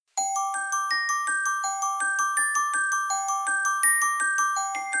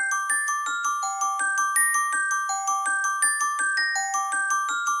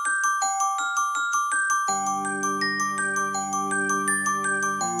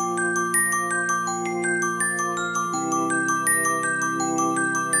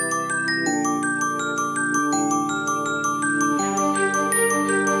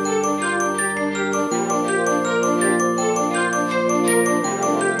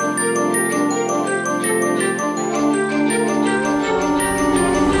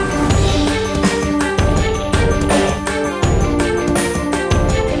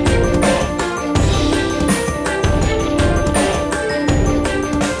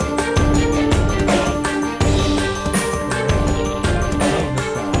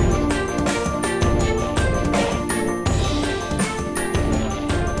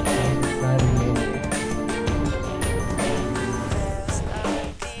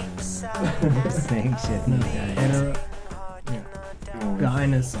Saying shit.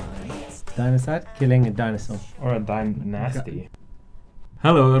 Dinosaur killing a dinosaur. Or a nasty.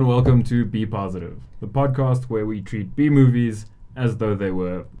 Hello and welcome to Be Positive, the podcast where we treat B movies as though they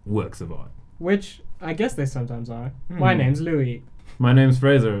were works of art. Which I guess they sometimes are. My name's Louis. My name's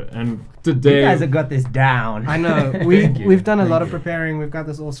Fraser, and today... You guys have got this down. I know. We've done a lot of preparing. We've got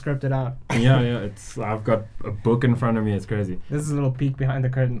this all scripted out. Yeah, I've got a book in front of me. It's crazy. This is a little peek behind the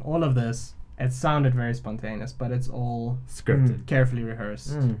curtain. All of this, it sounded very spontaneous, but it's all Scripted. Carefully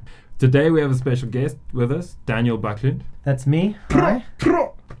rehearsed. Today we have a special guest with us, Daniel Buckland. That's me. Hi.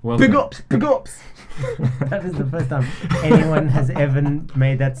 Welcome. Big ups! That is the first time anyone has ever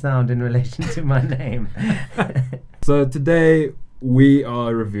made that sound in relation to my name. So today we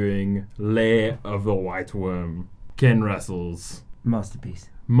are reviewing Lair of the White Worm, Ken Russell's Masterpiece.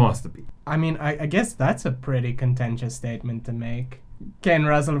 I mean, I guess that's a pretty contentious statement to make. Ken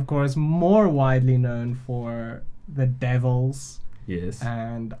Russell, of course, more widely known for The Devils. Yes.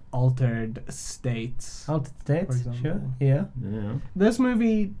 And Altered States. Altered States, for example. sure. Yeah. This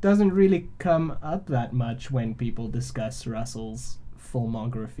movie doesn't really come up that much when people discuss Russell's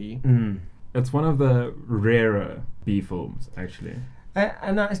filmography. It's one of the rarer B films, actually.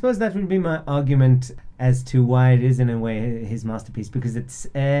 And I suppose that would be my argument as to why it is in a way his masterpiece, because it's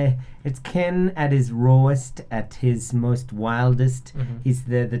Ken at his rawest, at his most wildest. He's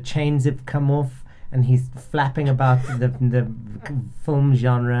the chains have come off, and he's flapping about the film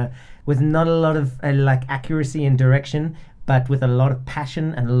genre with not a lot of accuracy and direction, but with a lot of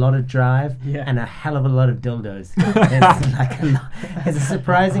passion and a lot of drive and a hell of a lot of dildos. There's a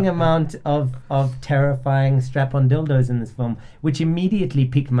surprising amount of terrifying strap-on dildos in this film, which immediately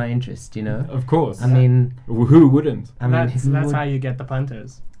piqued my interest, you know? Of course. I mean... Who wouldn't? That's how you get the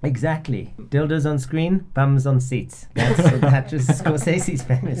punters. Exactly. Dildos on screen, bums on seats. That was Scorsese's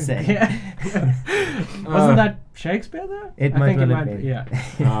famous saying. Wasn't that Shakespeare though? It might be. Yeah.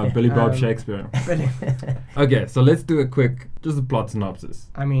 Billy Bob Shakespeare. Okay, so let's do just a plot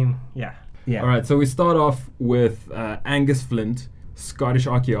synopsis. I mean, yeah. All right, so we start off with Angus Flint, Scottish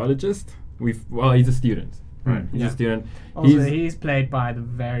archaeologist. He's a student. Right. He's a student. Also, he's played by the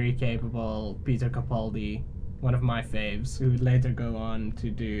very capable Peter Capaldi, one of my faves, who would later go on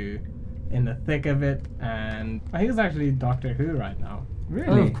to do In the Thick of It, and I think it's actually Doctor Who right now.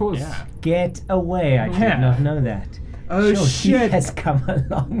 Really? Oh, of course. Yeah. Get away! I did not know that. Oh, sure, shit! He has come a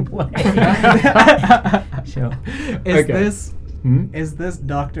long way. Sure. Is this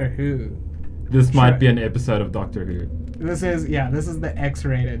Doctor Who? This might be an episode of Doctor Who. This is the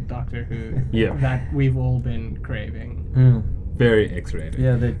X-rated Doctor Who that we've all been craving. Very X-rated.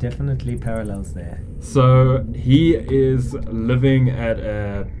 Yeah, there are definitely parallels there. So he is living at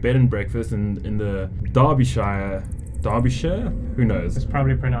a bed and breakfast in the Derbyshire? Who knows? It's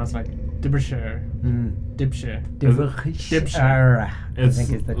probably pronounced like Dibshire. Dibshire. Dibshire. I It's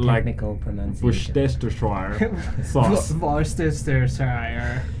think is the technical pronunciation. Worcestershire sauce.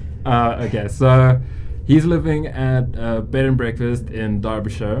 Worcestershire. Okay, so he's living at a bed and breakfast in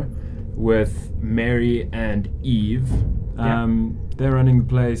Derbyshire with Mary and Eve. They're running the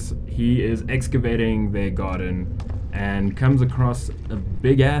place. He is excavating their garden and comes across a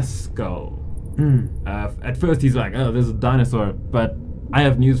big ass skull. At first he's like, oh, there's a dinosaur, but I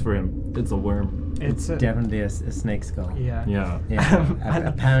have news for him. It's a worm. It's definitely a snake skull. Yeah.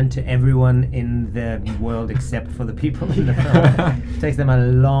 Apparent to everyone in the world except for the people in the film. It takes them a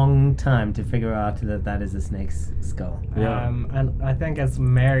long time to figure out that is a snake's skull. And I think it's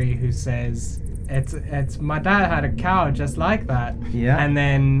Mary who says, it's my dad had a cow just like that. Yeah. And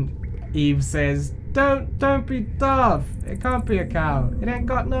then Eve says, Don't be daft. It can't be a cow. It ain't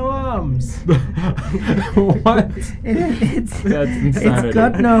got no arms. What? It's insanity.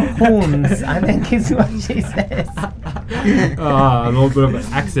 got no horns, I think is what she says. A little bit of an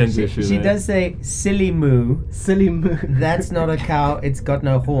accent issue She there. does say, silly moo. Silly moo. That's not a cow, it's got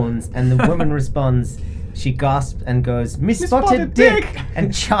no horns. And the woman responds, she gasps and goes, Misspotted dick!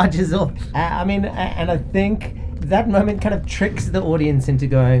 And charges off. And I think that moment kind of tricks the audience into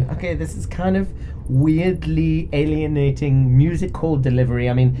going, okay, this is kind of weirdly alienating music hall delivery.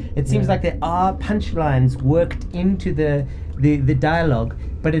 I mean, it seems like there are punchlines worked into the dialogue,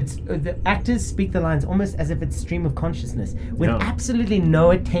 but it's the actors speak the lines almost as if it's stream of consciousness with absolutely no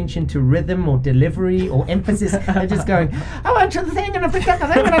attention to rhythm or delivery or emphasis. They're just going, I went to the thing and I picked up the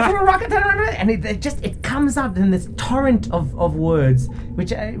thing and I threw a rocket and it comes out in this torrent of words,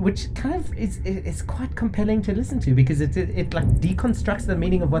 which kind of is quite compelling to listen to, because it like deconstructs the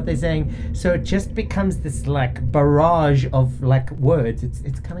meaning of what they're saying, so it just becomes this like barrage of like words.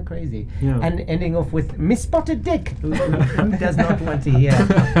 It's kind of crazy. And ending off with misspotted dick. Who does not want to hear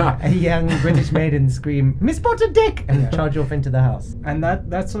a young British maiden scream, "Miss Spotted Dick!" and charge off into the house? And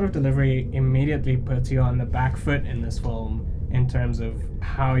that sort of delivery immediately puts you on the back foot in this film in terms of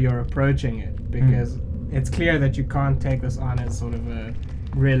how you're approaching it, because it's clear that you can't take this on as sort of a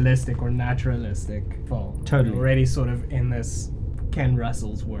realistic or naturalistic film. Totally. You're already sort of in this Ken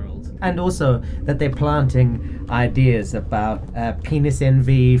Russell's world. And also that they're planting ideas about penis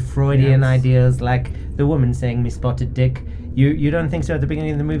envy, Freudian Yes. ideas, like the woman saying, "Miss Spotted Dick." You don't think so at the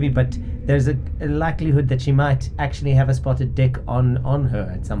beginning of the movie, but there's a likelihood that she might actually have a spotted dick on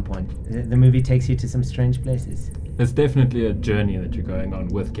her at some point. The movie takes you to some strange places. There's definitely a journey that you're going on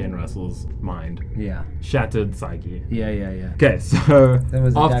with Ken Russell's mind. Yeah. Shattered psyche. Yeah. Okay, so That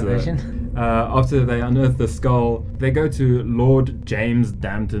was a diversion. after they unearth the skull, they go to Lord James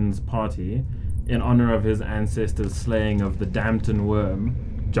Dampton's party in honor of his ancestors' slaying of the Dampton worm.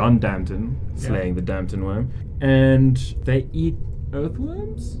 John Dampton slaying the Dampton worm. And they eat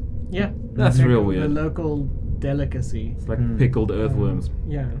earthworms? Yeah. That's Like real The weird. local delicacy. It's like pickled earthworms.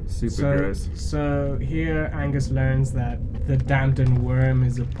 Yeah. Super gross. So here Angus learns that the Dampton worm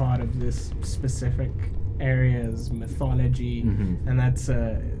is a part of this specific area's mythology, and that's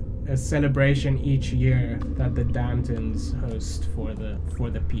a celebration each year that the Damptons host for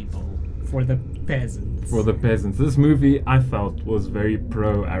the people, for the peasants. For the peasants. This movie, I felt, was very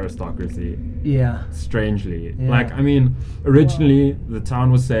pro-aristocracy. Yeah. Strangely. Yeah. Like, I mean, originally the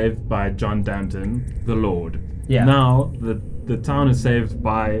town was saved by John Dampton, the Lord. Yeah. Now the town is saved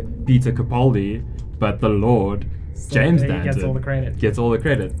by Peter Capaldi, but the Lord, So James he Dampton, gets all the credit. gets all the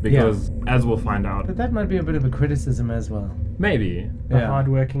credit because, as we'll find out, But that might be a bit of a criticism as well. maybe. The Yeah.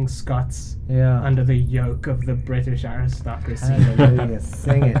 hardworking Scots Yeah. under the yoke of the British aristocracy. Hallelujah.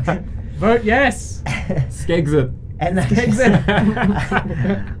 Sing it. Vote yes! Skeggs it. And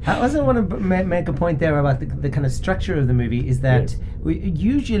I also want to make a point there about the kind of structure of the movie is that Yes. we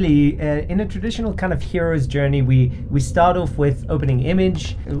usually in a traditional kind of hero's journey we start off with opening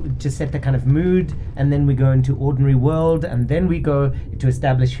image to set the kind of mood, and then we go into ordinary world, and then we go to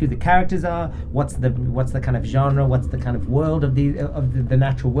establish who the characters are, what's the kind of genre, what's the kind of world of the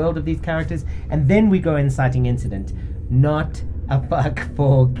natural world of these characters, and then we go inciting incident. Not a fuck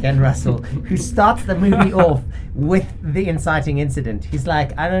for Ken Russell, who starts the movie off with the inciting incident. He's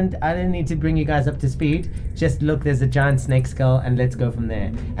like, I don't need to bring you guys up to speed. Just look, there's a giant snake skull, and let's go from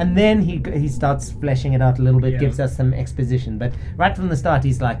there. And then he starts fleshing it out a little bit, Yeah. gives us some exposition. But right from the start,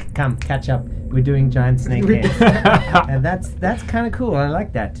 he's like, come, catch up. We're doing giant snake heads. And that's kind of cool. I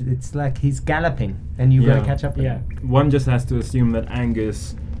like that. It's like he's galloping, and you got Yeah. to catch up with Yeah. him. One just has to assume that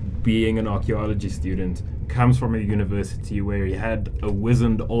Angus, being an archaeology student, comes from a university where he had a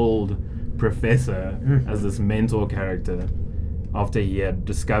wizened old professor as this mentor character after he had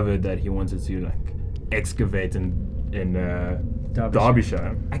discovered that he wanted to like excavate in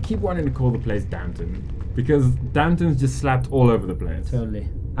Derbyshire. I keep wanting to call the place Dampton because Dampton's just slapped all over the place. Totally.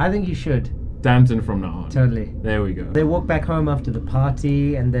 I think you should. Dampton from now on. Totally. There we go. They walk back home after the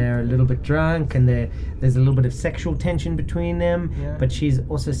party, and they're a little bit drunk, and there's a little bit of sexual tension between them. Yeah. But she's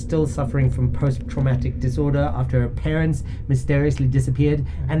also still suffering from post-traumatic disorder after her parents mysteriously disappeared.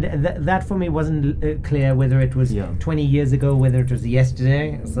 And that for me wasn't clear whether it was 20 years ago, whether it was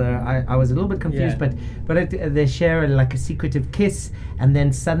yesterday. So I was a little bit confused. Yeah. But they share like a secretive kiss, and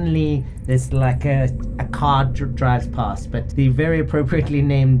then suddenly there's like a car drives past. But the very appropriately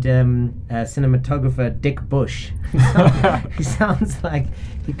named cinematographer Dick Bush. He sounds like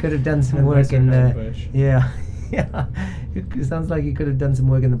he could have done some work in the Bush. yeah. It sounds like he could have done some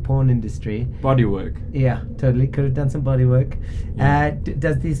work in the porn industry. Body work. Yeah, totally could have done some body work. Yeah.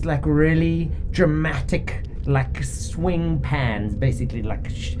 Does these like really dramatic like swing pans, basically like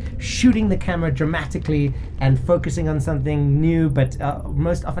shooting the camera dramatically and focusing on something new, but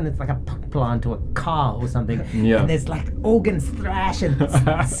most often it's like a plant or a car or something. Yeah. And there's like organs thrash and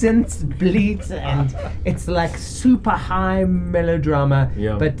synths bleat, and it's like super high melodrama,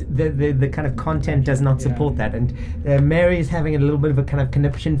 Yeah. but the kind of content does not support that. And Mary is having a little bit of a kind of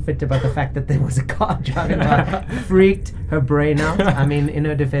conniption fit about the fact that there was a car driving by, freaked her brain out. I mean, in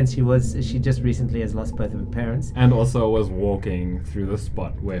her defense, she just recently has lost both of her parents. And also was walking through the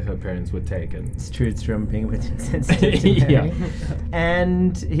spot where her parents were taken. It's true, I'm being a bit insensitive to Mary. Yeah.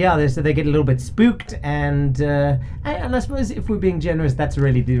 And yeah, so they get a little bit spooked, and I suppose if we're being generous, that's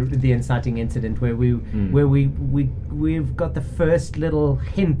really the inciting incident where we've got the first little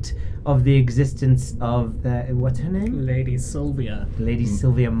hint of the existence of what's her name? Lady Sylvia. Lady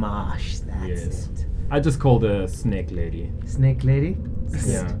Sylvia Marsh. That's Yes. it. I just called her Snake Lady. Snake Lady.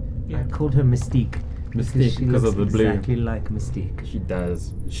 Yeah. I called her Mystique. Mystique she because looks of the blue. exactly like Mystique. She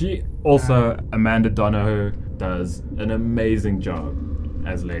does. She also, Amanda Donohoe, does an amazing job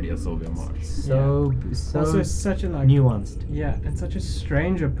as Lady Sylvia Marsh. So Also, such a like nuanced. Yeah, and such a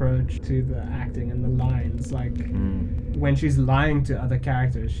strange approach to the acting and the lines. Like when she's lying to other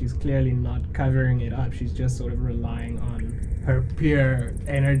characters, she's clearly not covering it up. She's just sort of relying on her pure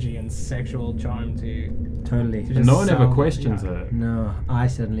energy and sexual charm to. Totally. to And no one ever sell- questions yeah. her. No, I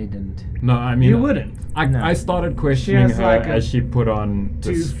certainly didn't. No, I mean, You wouldn't. No. I started questioning has her like a as she put on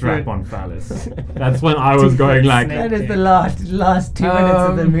the 2 strap-on foot- phallus. That's when I was going like, snake. That is the last 2 minutes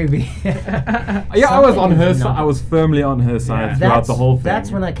of the movie. yeah, I was on her Something is side. not- I was firmly on her side Yeah. throughout the whole thing.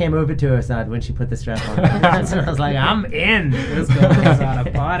 That's when I came over to her side when she put the strap on. That's when I was like, I'm in. This girl knows how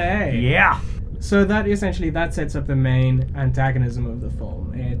to party. Yeah. So that essentially that sets up the main antagonism of the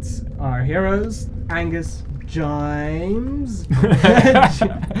film. It's our heroes, Angus, James.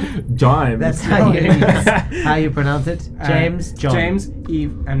 James. That's how you pronounce it. James, John. James,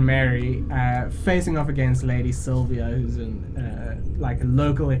 Eve, and Mary facing off against Lady Sylvia, who's like a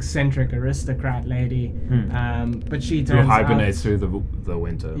local eccentric aristocrat lady. But she Who turns hibernates out, through the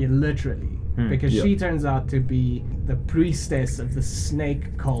winter. yeah, literally, because Yeah. she turns out to be the priestess of the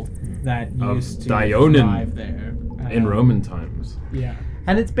snake cult that Of used to Dionin thrive there In Roman times. Yeah.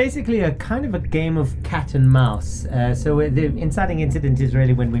 And it's basically a kind of a game of cat and mouse. So the inciting incident is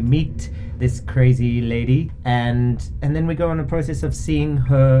really when we meet this crazy lady, and then we go on a process of seeing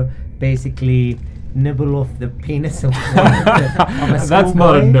her basically nibble off the penis of a That's not a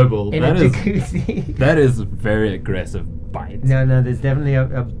schoolboy nibble. in That a is- jacuzzi. That is a very aggressive bite. No, there's definitely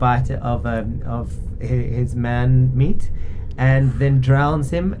a bite of his man meat, and then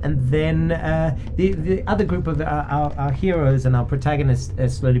drowns him, and then the other group of our heroes and our protagonists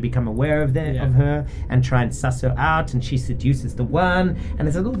slowly become aware of Yeah. of her and try and suss her out, and she seduces the one, and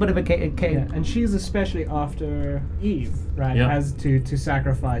it's a little bit of a Yeah, and she's especially after Eve, right? Yeah. Has to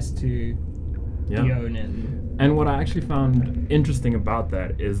sacrifice to Yeah. Dionin. And what I actually found interesting about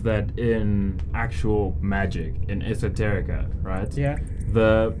that is that in actual magic, in esoterica, right? Yeah.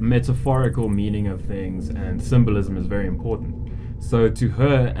 The metaphorical meaning of things and symbolism is very important. So to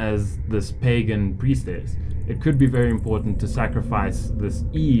her, as this pagan priestess, it could be very important to sacrifice this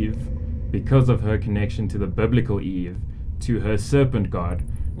Eve because of her connection to the biblical Eve, to her serpent god,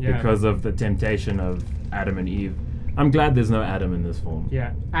 Yeah. because of the temptation of Adam and Eve. I'm glad there's no Adam in this film.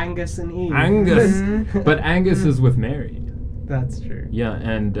 Yeah. Angus and Eve. Angus, but Angus is with Mary. That's true. Yeah,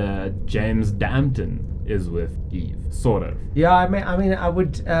 and James Dampton is with Eve, sort of. Yeah, I mean, I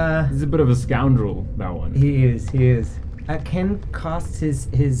would. He's a bit of a scoundrel, that one. He is. Ken casts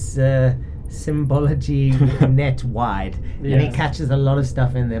his symbology net wide, and he Yes. catches a lot of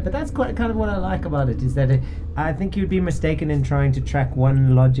stuff in there. But that's quite kind of what I like about it, is that I think you'd be mistaken in trying to track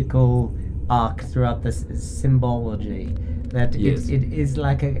one logical arc throughout this symbology. That Yes. it is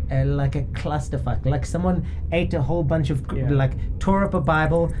like a clusterfuck. Like someone ate a whole bunch of Yeah. like tore up a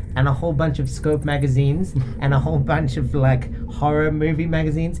Bible and a whole bunch of Scope magazines and a whole bunch of like horror movie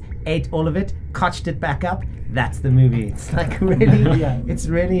magazines. Ate all of it, cotched it back up. That's the movie. It's like really, it's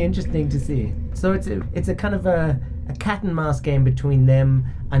really interesting to see. So it's a kind of a cat and mouse game between them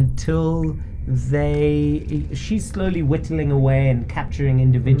until she's slowly whittling away and capturing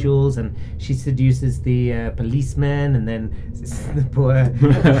individuals, and she seduces the policeman, and then the poor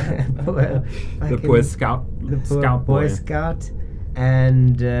The poor scout, the poor scout boy boy. scout,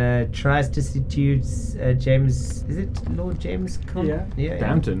 and tries to seduce James. Is it Lord James? Yeah.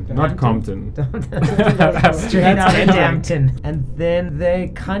 Dampton, Dampton. not Compton. Straight out of Dampton. And then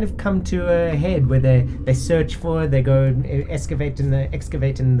they kind of come to a head where they search for, they go and excavate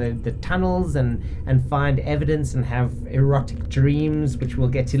in the tunnels and find evidence and have erotic dreams, which we'll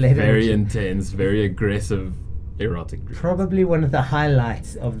get to later. Very intense, very aggressive, erotic dreams. Probably one of the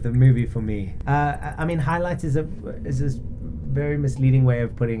highlights of the movie for me. I mean, highlights is a very misleading way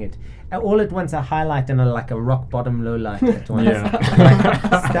of putting it. All at once, a highlight and a rock bottom low light at once. Yeah.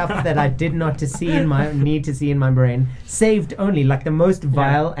 Like stuff that I did not need to see in my brain. Saved only, like the most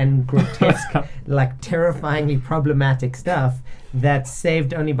vile and grotesque, like terrifyingly problematic stuff. That's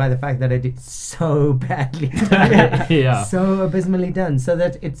saved only by the fact that I did so badly done. Yeah. So abysmally done, so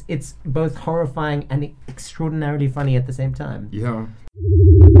that it's both horrifying and extraordinarily funny at the same time. Yeah.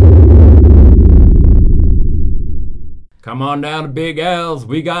 Come on down to Big L's.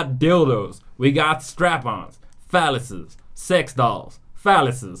 We got dildos. We got strap-ons, phalluses, sex dolls,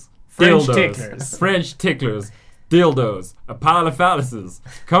 phalluses, French dildos, ticklers. French ticklers, dildos, a pile of phalluses.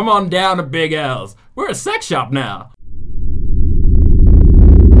 Come on down to Big L's. We're a sex shop now.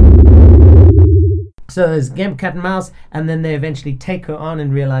 So there's a game of cat and mouse, and then they eventually take her on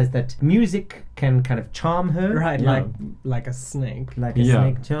and realize that music can kind of charm her. Right, Yeah. like a snake. Like a Yeah,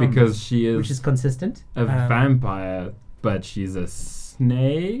 snake charm. because she which is consistent. a vampire, but she's a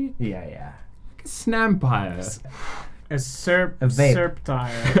snake? Yeah. Snampire. A vape.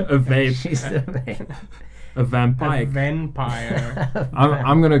 serptire. A vape. She's a vape. A vampire. A vampire.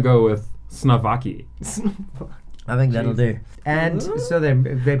 I'm gonna go with Snavaki. I think that'll do. And so they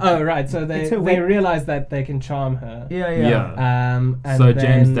Oh right, so It's they a weird- realize that they can charm her. Yeah. And So then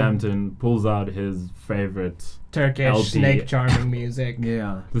James Dampton pulls out his favorite. Turkish LD. snake charming music.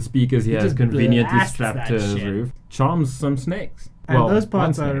 Yeah. The speakers he has just conveniently blasts strapped that to his shit. roof. Charms some snakes. And Well, those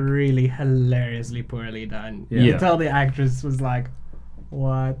parts one are snake. really hilariously poorly done. Yeah. You can tell the actress was like,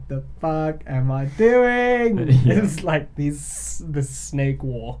 "What the fuck am I doing?" Yeah. It's like the snake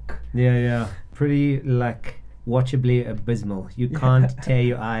walk. Yeah. Pretty watchably abysmal. You can't tear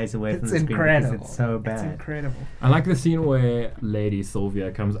your eyes away from It's the screen incredible. because it's so It's bad. incredible. I like the scene where Lady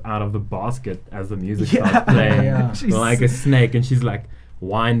Sylvia comes out of the basket as the music Yeah. starts playing, Yeah. She's- like a snake, and she's like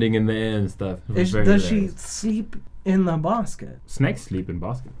winding in the air and stuff. It was very Does she hilarious. sleep in the basket? Snakes sleep in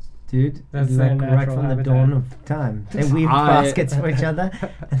baskets. Dude, That's their right natural from the habitat. dawn of time. They weaved I- baskets for each other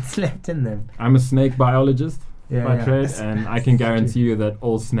and slept in them. I'm a snake biologist Yeah, by yeah. trade, and I can guarantee you that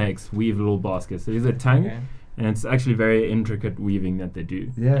all snakes weave little baskets. So there's a tongue, Okay. and it's actually very intricate weaving that they do.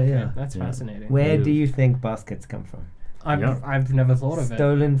 Yeah. That's Yeah. fascinating. Where It do is. you think baskets come from? I've never thought of it.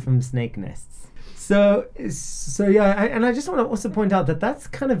 Stolen from snake nests. So yeah, and I just want to also point out that that's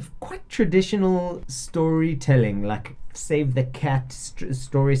kind of quite traditional storytelling, like Save the Cat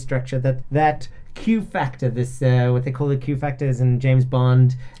story structure. That Q factor, this what they call the Q factor, is in James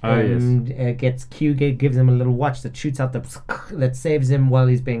Bond. Gets Q gives him a little watch that shoots out that saves him while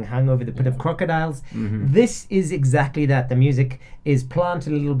he's being hung over the pit of crocodiles. Mhm. This is exactly that. The music is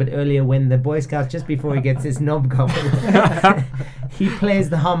planted a little bit earlier when the Boy Scout, just before he gets his knob gobbled, he plays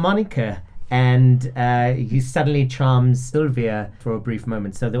the harmonica. And he suddenly charms Sylvia for a brief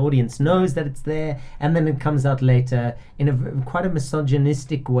moment. So the audience knows that it's there, and then it comes out later in quite a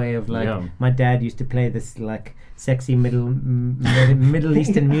misogynistic way of like, Yeah. my dad used to play this like sexy Middle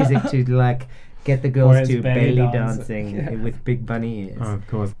Eastern music to like get the girls his to belly belly dancing. dancing with big bunny ears. Oh, of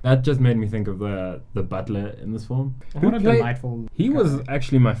course. That just made me think of the butler in this film. What a played- delightful. He was guy.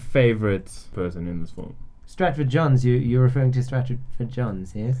 actually my favorite person in this film. Stratford Johns, you're referring to Stratford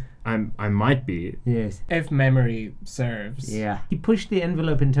Johns, yes? I might be. Yes. If memory serves. Yeah. He pushed the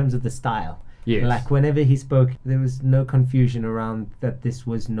envelope in terms of the style. Yes. Like whenever he spoke, there was no confusion around that this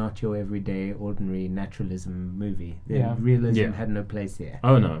was not your everyday, ordinary naturalism movie. The Yeah. realism Yeah. had no place here.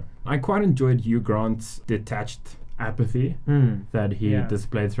 Oh no. I quite enjoyed Hugh Grant's detached apathy that he Yeah.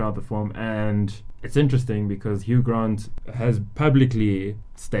 displayed throughout the film, and it's interesting because Hugh Grant has publicly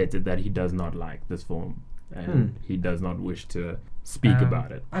stated that he does not like this film and he does not wish to speak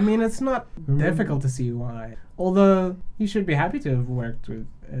about it. I mean, it's not difficult to see why. Although he should be happy to have worked with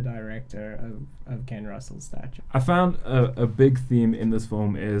a director of Ken Russell's stature. I found a big theme in this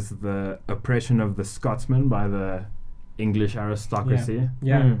film is the oppression of the Scotsman by the English aristocracy.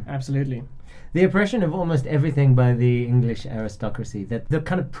 Yeah, absolutely. The oppression of almost everything by the English aristocracy, that the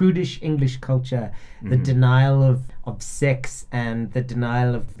kind of prudish English culture, the denial of sex and the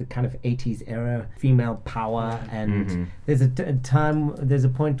denial of the kind of 80s era female power. And there's there's a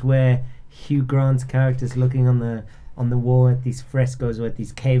point where Hugh Grant's character is looking on the wall at these frescoes or at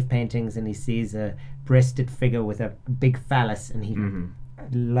these cave paintings, and he sees a breasted figure with a big phallus, and he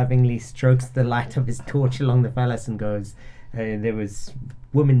lovingly strokes the light of his torch along the phallus and goes, there was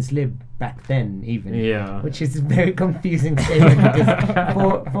women's lib back then, even. Yeah. Which is a very confusing statement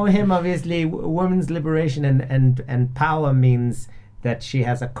because for him, obviously, women's liberation and power means that she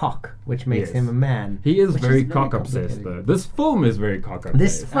has a cock, which makes Yes. him a man. He is which very cock obsessed complicated. though. This film is very cock obsessed.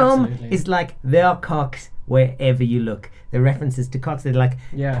 This film Absolutely. is like, there are cocks wherever you look. The references to cocks, they're like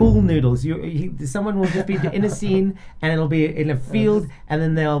Yeah. pool noodles. Someone will just be in a scene and it'll be in a field, and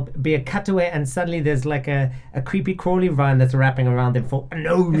then there'll be a cutaway, and suddenly there's like a creepy crawly vine that's wrapping around them for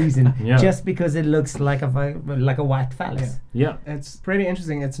no reason, Yeah. just because it looks like a white phallus. Yeah. It's pretty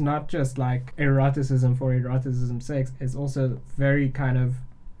interesting. It's not just like eroticism for eroticism's sake. It's also very kind of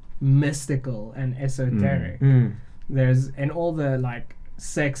mystical and esoteric. There's in all the like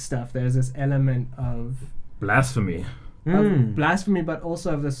sex stuff, there's this element of Blasphemy. blasphemy, but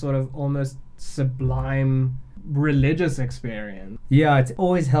also of this sort of almost sublime religious experience. Yeah, it's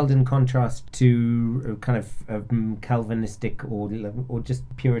always held in contrast to kind of Calvinistic or just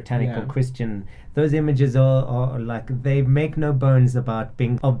puritanical Yeah. Christian. Those images are like, they make no bones about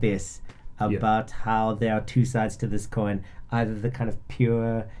being obvious about how there are two sides to this coin. either the kind of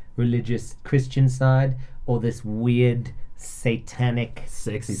pure religious Christian side or this weird satanic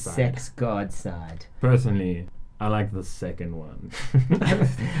Sexy side. sex god side. Personally, I like the second one.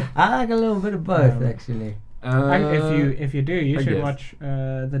 I like a little bit of both, Um, actually. If you do, you I should guess. watch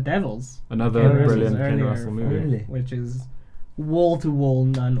The Devils, Another Ken Russell's brilliant Ken earlier Russell movie. Really? which is wall-to-wall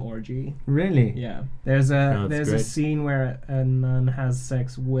nun orgy. Really? Yeah, there's Oh, that's a great. scene where a nun has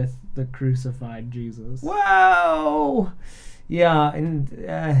sex with the crucified Jesus. Wow! Yeah, and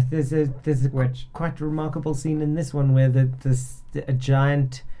there's a Which- quite remarkable scene in this one where a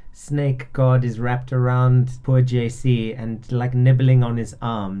giant snake god is wrapped around poor JC and like nibbling on his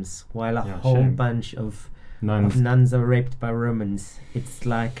arms while a Yeah, whole shame. bunch of Nuns. nuns are raped by Romans.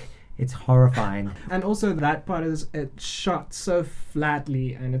 It's horrifying. And also that part is it's shot so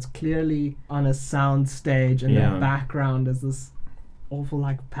flatly and it's clearly on a sound stage and Yeah. the background is this awful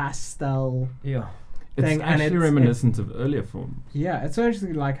like pastel. Yeah. It's thing, and actually it's- reminiscent of earlier films. Yeah, it's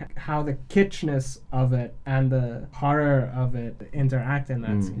actually like how the kitschness of it and the horror of it interact in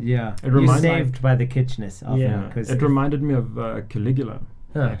that Mm. scene. Yeah. It reminds- You're saved by the kitschness often. Yeah. Because It reminded me of Caligula,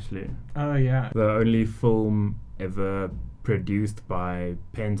 Huh. actually. Oh yeah. The only film ever produced by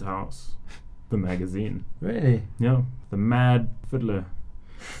Penthouse, the magazine. Really? Yeah, the Mad Fiddler.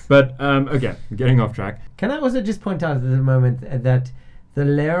 But, okay, getting off track. Can I also just point out at the moment that the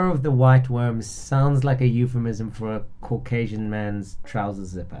layer of the white worms sounds like a euphemism for a Caucasian man's trouser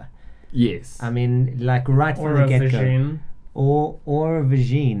zipper. Yes. I mean, like right Or from the a get-go. vagine. Or a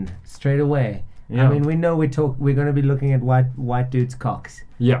vagine, straight away. Yeah. I mean, we know we're going to be looking at white dudes' cocks.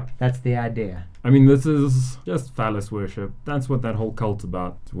 Yeah. That's the idea. I mean, this is just phallus worship. That's what that whole cult's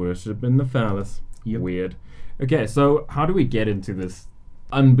about. It's worship in the phallus. Yep. Weird. Okay, so how do we get into this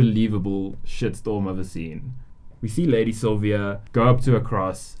unbelievable shitstorm of a scene? We see Lady Sylvia go up to a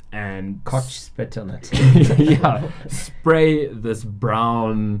cross and Koch spit on it. yeah, spray this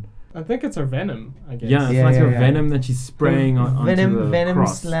brown. I think it's her venom, I guess. Yeah, it's Yeah, like yeah, her yeah. venom that she's spraying onto the venom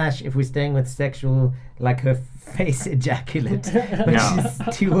cross. slash, if we're staying with sexual, like her face ejaculate, which Yeah. is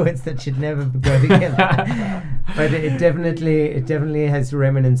two words that should never go together. But it definitely has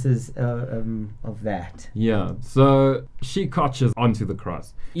reminiscences of that. Yeah, so she cotches onto the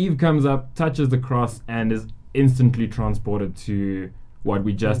cross. Eve comes up, touches the cross, and is instantly transported to what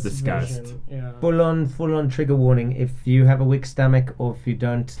we just This discussed. vision, yeah. Full on trigger warning. If you have a weak stomach or if you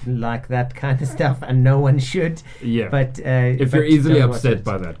don't like that kind of stuff, and no one should. Yeah. But if you're easily upset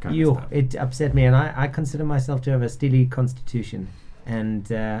by that kind of stuff. It upset me, and I consider myself to have a steely constitution, and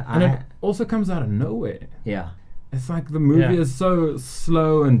And it also comes out of nowhere. yeah. It's like the movie Yeah. is so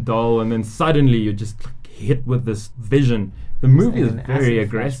slow and dull, and then suddenly you're just like, hit with this vision. The movie Like is an very acid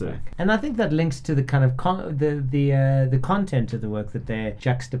aggressive. flashback. And I think that links to the kind of the content of the work, that they're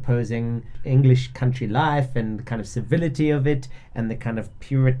juxtaposing English country life and the kind of civility of it and the kind of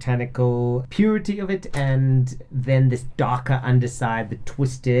puritanical purity of it, and then this darker underside, the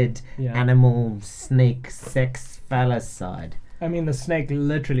twisted Yeah. animal snake sex phallus side. I mean, the snake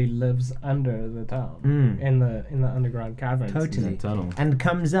literally lives under the town Mm. in the underground caverns. Totally. In the tunnel. And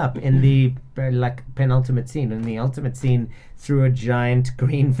comes up in the like penultimate scene, in the ultimate scene, through a giant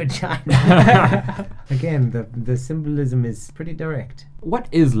green vagina. Again, the symbolism is pretty direct. What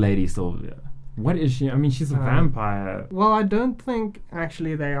is Lady Sylvia? What is she? I mean, she's a vampire. Well, I don't think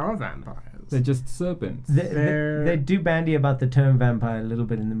actually they are vampires. They're just serpents. They do bandy about the term vampire a little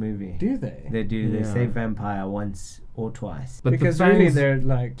bit in the movie. Do they? They do. They Yeah. say vampire once or twice. But because the really fangs- they're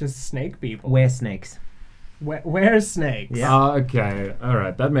like just snake people. Wear snakes. Where snakes? Yeah. Ah, okay. All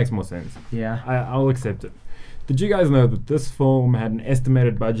right. That makes more sense. Yeah. I'll accept it. Did you guys know that this film had an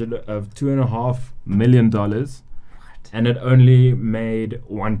estimated budget of $2.5 million? And it only made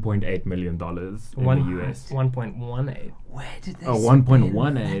 $1.8 million in the US. 1.18. Where did they Oh, spend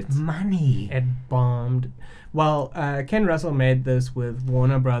 1.18. that money? It bombed. Well, Ken Russell made this with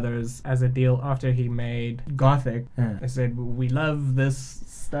Warner Brothers as a deal after he made Gothic. They said, we love this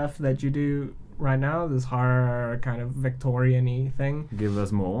stuff that you do right now, this horror kind of Victorian-y thing. Give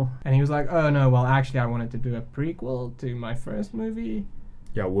us more. And he was like, oh no, well actually I wanted to do a prequel to my first movie.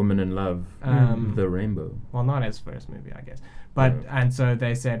 Yeah, Woman in Love. The Rainbow. Well, not his first movie, I guess. But and so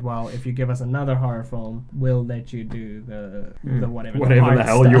they said, well, if you give us another horror film, we'll let you do the whatever. Whatever art the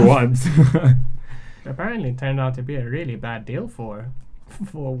hell you stuff. want. Apparently, it turned out to be a really bad deal for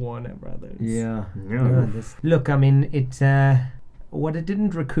Warner Brothers. Yeah. Yeah. Look, I mean, it what it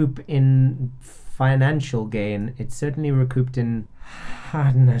didn't recoup in financial gain. It's certainly recouped in, I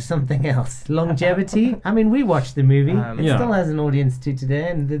don't know, something else. Longevity. I mean, we watched the movie. It Yeah. still has an audience to today,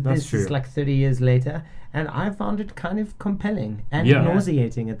 and this true. is like 30 years later. And I found it kind of compelling and Yeah.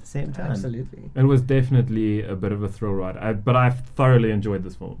 nauseating at the same time. Absolutely. It was definitely a bit of a thrill ride, but I've thoroughly enjoyed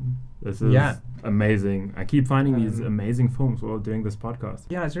this film. This is Yeah. amazing. I keep finding these Um, amazing films while doing this podcast.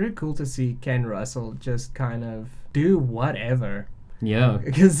 Yeah, it's really cool to see Ken Russell just kind of do whatever. Yeah,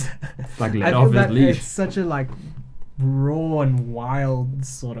 Because like I let feel off his that leash. it's such a like raw and wild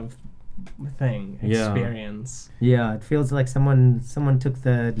sort of thing, Yeah. experience. Yeah, it feels like someone took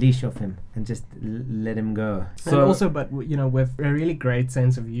the leash off him and just let him go. And also, but you know, with a really great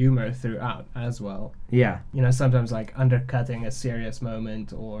sense of humor throughout as well. Yeah. You know, sometimes like undercutting a serious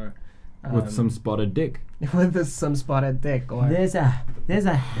moment or with some spotted dick. with some spotted dick or There's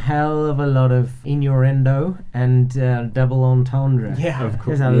a hell of a lot of innuendo and double entendre. yeah, Of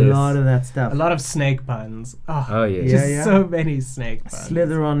course. There's a Yes. lot of that stuff. a lot of snake puns. Oh, Oh yes. just Yeah, yeah. so many snake puns.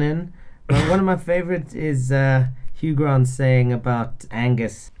 Slither on in. One of my favorites is Hugh Grant saying about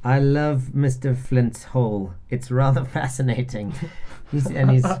Angus, "I love Mr. Flint's hole. It's rather fascinating." He's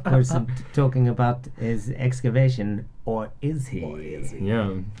talking about his excavation, or is he?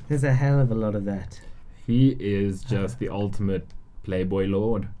 Yeah. There's a hell of a lot of that. He is just the ultimate playboy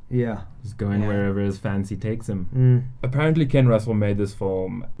lord. Yeah. Just going Yeah. wherever his fancy takes him. Mm. Apparently, Ken Russell made this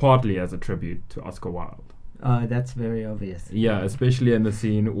film partly as a tribute to Oscar Wilde. That's very obvious. Yeah, especially in the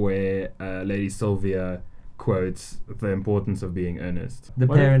scene where Lady Sylvia quotes the importance of being earnest. The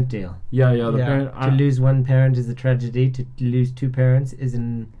What if- parent deal. Yeah, the Yeah. parent To lose one parent is a tragedy. To lose two parents is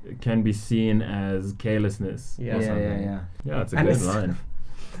an... can be seen as carelessness. Yeah. or Yeah, something. yeah. Yeah, it's a And good it's- line.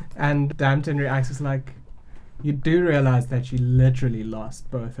 And Dampton reacts as like, you do realize that she literally lost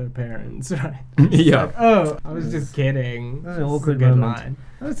both her parents, right? Yeah. Like, oh, I was just kidding. That's an It's a awkward good moment. line.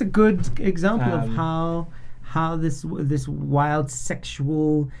 That's a good example of Um, how this wild,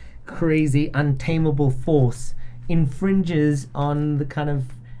 sexual, crazy, untamable force infringes on the kind of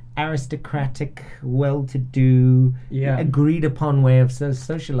aristocratic, well-to-do, Yeah. agreed upon way of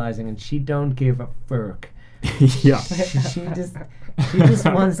socializing, and she don't give a fuck. Yeah. she just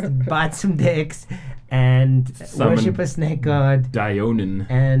wants to bite some dicks and Summon worship a snake god Dionin.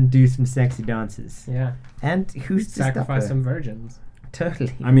 and do some sexy dances. Yeah. And who's to stop Sacrifice her? some virgins.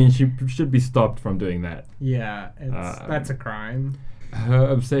 Totally. I mean, she should be stopped from doing that. Yeah, that's a crime. Her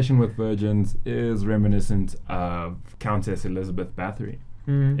obsession with virgins is reminiscent of Countess Elizabeth Bathory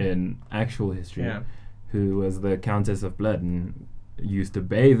Mm. in actual history, Yeah. who was the Countess of Blood and used to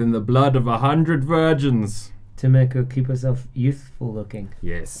bathe in the blood of 100 virgins. To make her keep herself youthful looking.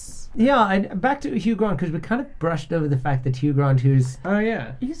 Yes. Yeah, and back to Hugh Grant, because we kind of brushed over the fact that Hugh Grant, Oh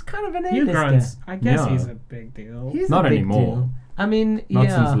yeah. he's kind of an Hugh A-lister. Grant's, I guess Yeah. he's a big deal. He's Not a big anymore. deal. I mean, Not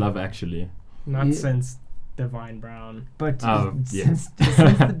yeah, since Love Actually. Not Yeah. since Divine Brown. but Oh, since, yes.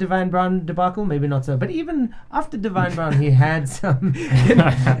 since the Divine Brown debacle, maybe not so. But even after Divine Brown, he had some.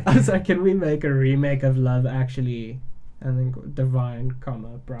 I was like, can we make a remake of Love Actually? And then go Divine,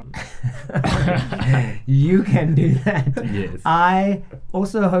 Brown. You can do that. Yes. I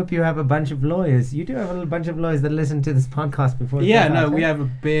also hope you have a bunch of lawyers. You do have a bunch of lawyers that listen to this podcast before. it Yeah, goes no, out, we right? have a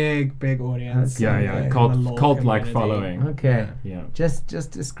big audience. Okay. Yeah, in yeah. the law Cult-like community. following. Okay. Yeah. Just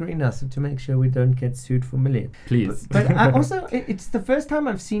to screen us to make sure we don't get sued for millions. Please. But I also, it's the first time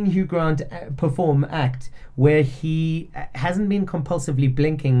I've seen Hugh Grant act where he hasn't been compulsively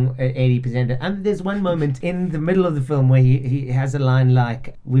blinking 80%. And there's one moment in the middle of the film where he has a line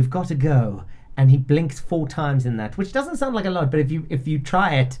like, "We've got to go." And he blinks 4 times in that, which doesn't sound like a lot, but if you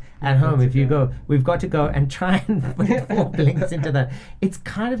try it at home, if you go, "We've got to go," and try and put 4 blinks into that, it's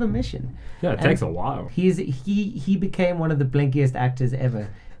kind of a mission. Yeah, it And takes a while. He became one of the blinkiest actors ever.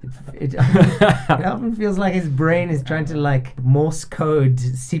 It often feels like his brain is trying to like Morse code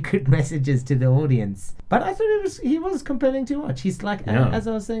secret messages to the audience. But I thought he was compelling to watch. He's like, Yeah. as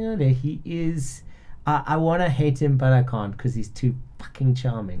I was saying earlier, he is. I want to hate him, but I can't because he's too fucking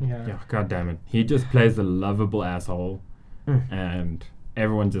charming. Yeah. Yeah, god damn it. He just plays the lovable asshole, Mm. and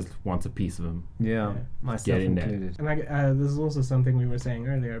everyone just wants a piece of him. Yeah, Yeah. myself Get in there. included. And this is also something we were saying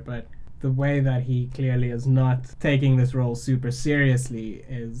earlier, but the way that he clearly is not taking this role super seriously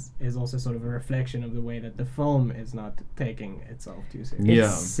is also sort of a reflection of the way that the film is not taking itself too seriously. Yeah.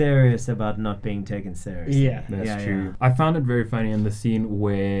 It's serious about not being taken seriously. Yeah. That's Yeah, true. yeah. I found it very funny in the scene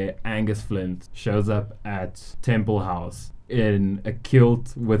where Angus Flint shows up at Temple House in a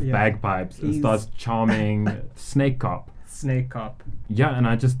kilt with Yeah. bagpipes and He's- starts charming Snake Cop. Snake Cop. Yeah, and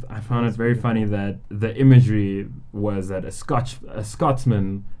I found it That's very beautiful. funny that the imagery was that a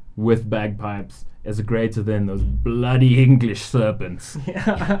Scotsman with bagpipes is greater than those bloody English serpents.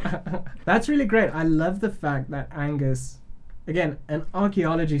 Yeah. That's really great. I love the fact that Angus, again, an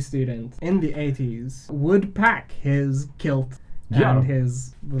archaeology student in the 80s, would pack his kilt Yeah. and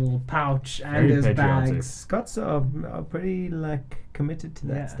his little pouch and Very his patriotic. bags. Scots are pretty committed to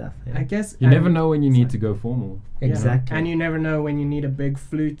that Yeah. stuff. I guess You and- never know when you need to go formal. Yeah. Exactly. And you never know when you need a big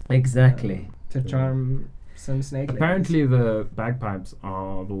flute Exactly. to charm some snake ladies. Apparently, the bagpipes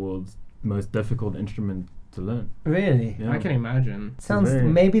are the world's most difficult instrument to learn. Really. Yeah. I can imagine. Sounds Very-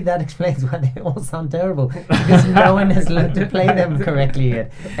 maybe that explains why they all sound terrible, because no one has learned to play them correctly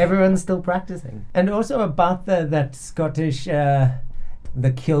yet. Everyone's still practicing. And also about that Scottish the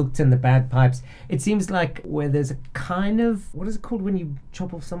kilt and the bagpipes, it seems like where there's a kind of, what is it called when you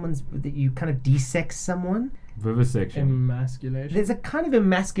chop off someone's, that you kind of desex someone? Vivisection. Emasculation. There's a kind of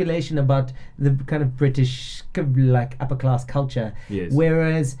emasculation about the kind of British like upper class culture. Yes.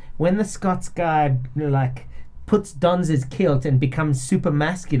 Whereas when the Scots guy like dons his kilt and becomes super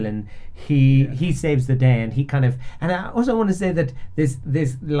masculine, he saves the day, and he kind of. And I also want to say that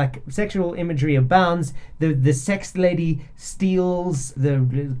there's like sexual imagery abounds. The sex lady steals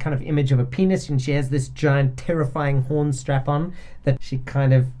the kind of image of a penis, and she has this giant terrifying horn strap on that she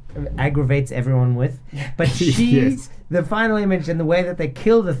kind of aggravates everyone with. But she Yes. the final image and the way that they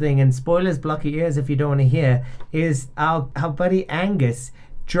kill the thing, and spoilers, block your ears if you don't want to hear, is our buddy Angus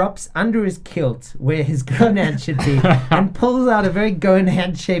drops under his kilt where his gonad should be and pulls out a very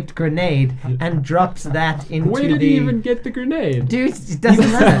gonad shaped grenade and drops that into Where did the he even get the grenade? dude, it doesn't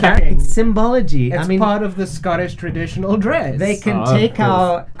matter. carrying- It's symbology. It's I mean, part of the Scottish traditional dress. they can Of take course.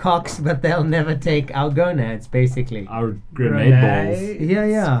 our cocks, but they'll never take our gonads, basically. Our grenade balls.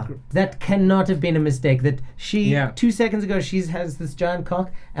 Yeah. That cannot have been a mistake. That she, Yeah. 2 seconds ago, she has this giant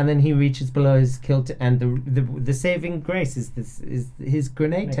cock, and then he reaches below his kilt, and the saving grace is his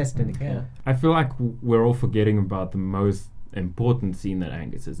grenade testing. Yeah. I feel like we're all forgetting about the most important scene that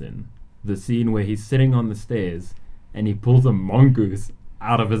Angus is in. The scene where he's sitting on the stairs and he pulls a mongoose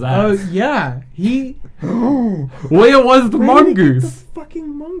out of his Oh ass. yeah, he. Where was the Where did he get the mongoose?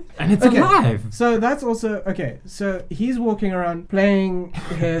 fucking mongoose. And it's Okay. alive. So that's also okay. So he's walking around playing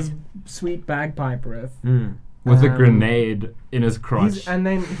his sweet bagpipe riff. With a Um, grenade in his crotch. And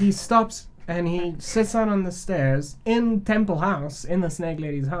then he stops and he sits out on the stairs in Temple House, in the Snake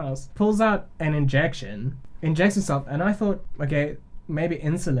Lady's house, pulls out an injection, injects himself, and I thought, okay, maybe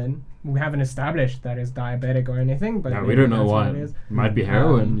insulin. We haven't established that it's diabetic or anything, but No, we maybe don't know that's what. it is. Might be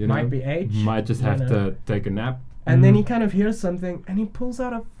heroin, you know. Might be H. Might just you have know. to take a nap. And then he kind of hears something, and he pulls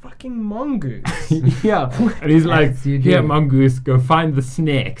out a fucking mongoose. Yeah. And he's like, As you here, do. mongoose, go find the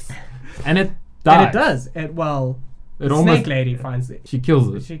snakes. And it dies. And it does. It Snake almost, Lady finds it. she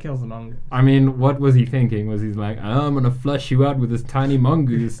kills it. She kills the mongoose. I mean, what was he thinking? Was he's like, oh, I'm gonna flush you out with this tiny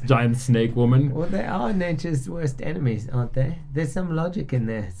mongoose, giant snake woman? Well, they are nature's worst enemies, aren't they? There's some logic in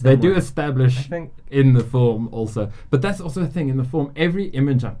there. They do somewhere. establish I think in the film also, but that's also the thing in the film. Every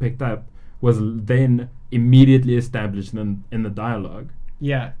image I picked up was then immediately established in the dialogue.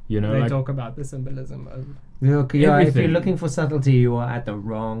 yeah, You know, they like talk about the symbolism of Look, yeah, if you're everything. looking for subtlety, you are at the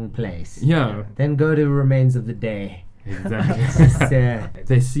wrong place. yeah, Then go to Remains of the Day. It's just, exactly.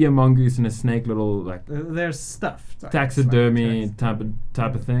 They see a mongoose and a snake, little like there's stuff. taxidermy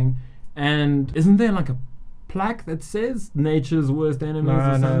type of thing, and isn't there like a plaque that says nature's worst enemies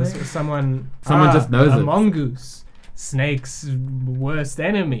or No, something? someone just knows a it. mongoose, snake's worst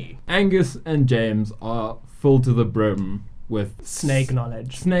enemy. Angus and James are full to the brim with Snake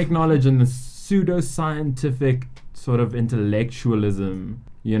knowledge. snake knowledge and the pseudo-scientific sort of intellectualism.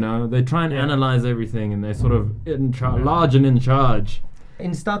 You know, they try and Yeah. analyze everything, and they're sort of large and in charge.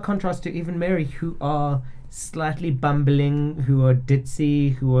 in stark contrast to even Mary, who are slightly bumbling, who are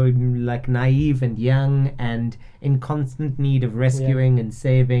ditzy, who are like naive and young and in constant need of rescuing and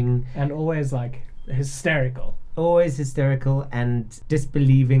saving, And always like hysterical. always hysterical and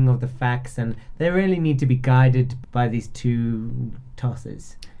disbelieving of the facts, and they really need to be guided by these two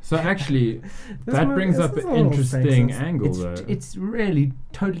tosses. So actually, This that movie- brings this up is an a little interesting sexist. angle, though. It's really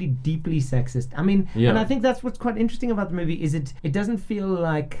totally deeply sexist. I mean, Yeah. and I think that's what's quite interesting about the movie is it doesn't feel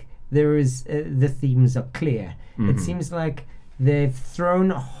like there is the themes are clear. It Mhm. seems like they've thrown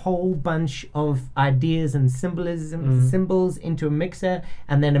a whole bunch of ideas and symbols into a mixer,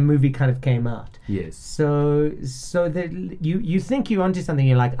 and then a movie kind of came out. Yes. So that you think you're onto something.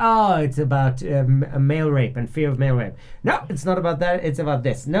 You're like, oh, it's about a male rape and fear of male rape. No, it's not about that. It's about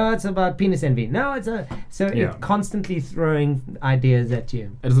this. No, it's about penis envy. No, it's Yeah. it's constantly throwing ideas at you.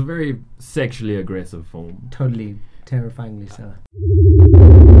 It's a very sexually aggressive film. Totally terrifyingly so.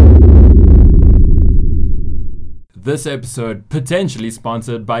 This episode potentially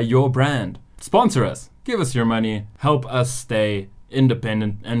sponsored by your brand. Sponsor us. Give us your money. Help us stay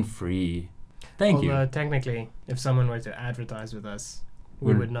independent and free. Thank you. Although technically, if someone were to advertise with us,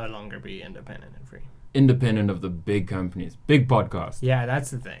 we would no longer be independent and free. Independent of the big companies, big podcasts. Yeah, that's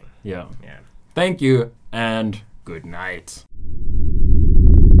the thing. Yeah. Yeah. Thank you and good night.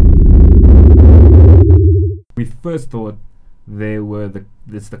 We first thought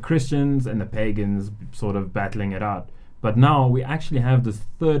it's the Christians and the pagans sort of battling it out. But now we actually have this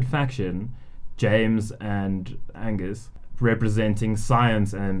third faction, James and Angus, representing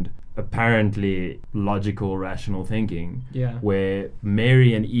science and apparently logical, rational thinking. Yeah. Where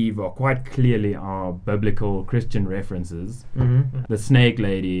Mary and Eve are quite clearly our biblical Christian references. Mm-hmm. The snake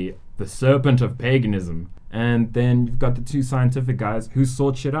lady, the serpent of paganism. And then you've got the two scientific guys who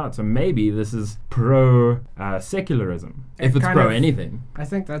sort shit out. So maybe this is pro-secularism. If it's pro-anything. I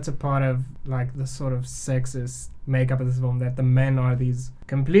think that's a part of like the sort of sexist makeup of this film, that the men are these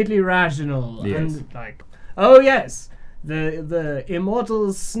completely rational and like, oh yes, the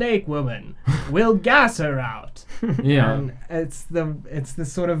immortal snake woman will gas her out. Yeah. And it's the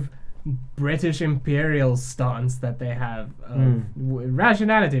sort of British imperial stance that they have.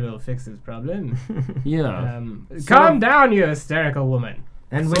 Rationality will fix this problem. Yeah. Calm down, you hysterical woman.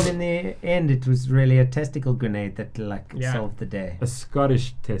 And when in the end it was really a testicle grenade that solved the day. A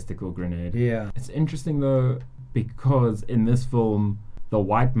Scottish testicle grenade. Yeah. It's interesting though, because in this film the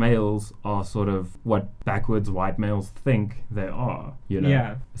white males are sort of what backwards white males think they are, you know?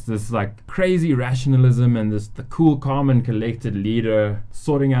 Yeah. It's this like crazy rationalism and the cool, calm and collected leader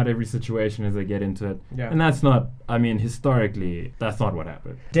sorting out every situation as they get into it. Yeah. And that's not, I mean, historically, that's not what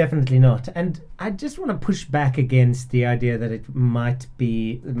happened. Definitely not. And I just want to push back against the idea that it might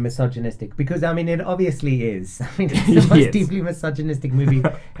be misogynistic, because I mean it obviously is. I mean it's the most Yes. deeply misogynistic movie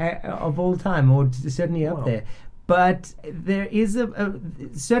of all time, or certainly up there. But there is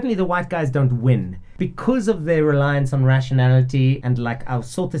certainly the white guys don't win because of their reliance on rationality and like, I'll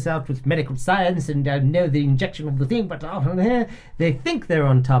sort this out with medical science and I know the injection of the thing, but they think they're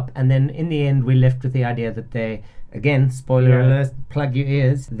on top, and then in the end we're left with the idea that they, again, spoiler alert, plug your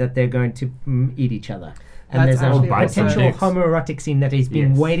ears, that they're going to eat each other. And That's there's a actually potential dicks. homoerotic scene that has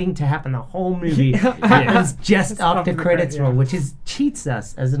been waiting to happen the whole movie. Happens just after credits roll, which cheats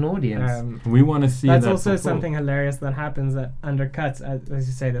us as an audience. We want to see That's that also before. something hilarious that happens that undercuts, as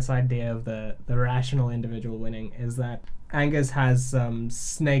you say, this idea of the rational individual winning, is that Angus has some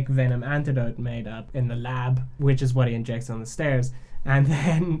snake venom antidote made up in the lab, which is what he injects on the stairs. And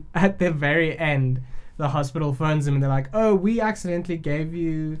then at the very end, the hospital phones him and they're like, oh, we accidentally gave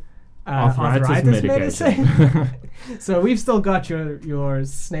you arthritis medicine. So we've still got your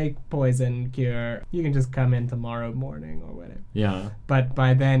snake poison cure. You can just come in tomorrow morning or whatever. Yeah. But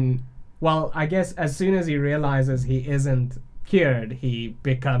by then, well, I guess as soon as he realizes he isn't cured, he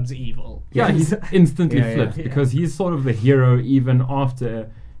becomes evil. Yeah, he's instantly Yeah, flipped because he's sort of the hero even after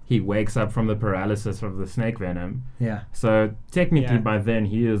he wakes up from the paralysis of the snake venom. Yeah. So technically by then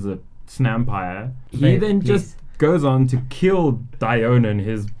he is a snampire. He Wait, then please. just goes on to kill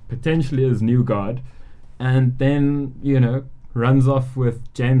Dionan, potentially his new god, and then, runs off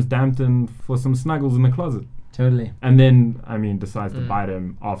with James Dampton for some snuggles in the closet. Totally. And then, decides to bite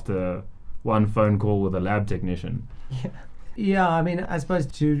him after one phone call with a lab technician. Yeah, I mean, I suppose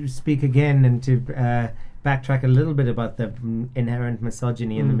to speak again and to backtrack a little bit about the inherent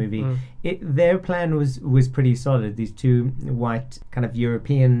misogyny in the movie, their plan was pretty solid. These two white kind of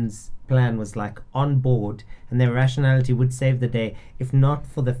Europeans' plan was like on board, and their rationality would save the day if not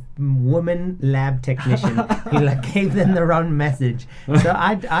for the woman lab technician who gave them the wrong message. So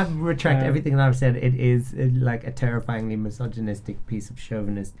I retract everything that I've said. It is like a terrifyingly misogynistic piece of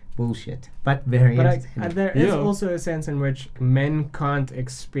chauvinist bullshit, but very entertaining. There is also a sense in which men can't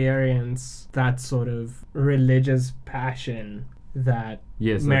experience that sort of religious passion that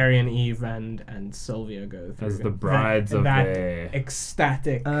Mary and Eve and Sylvia go through. As the brides of that their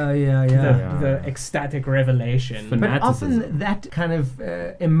ecstatic, the ecstatic revelation. But often that kind of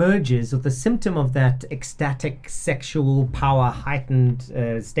emerges, or the symptom of that ecstatic sexual power heightened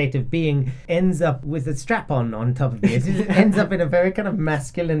state of being ends up with a strap-on top of it. It ends up in a very kind of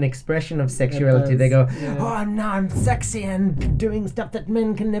masculine expression of sexuality. They go, oh, now I'm sexy and doing stuff that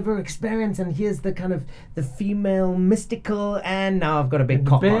men can never experience, and here's the kind of the female mystical, and now I've got a big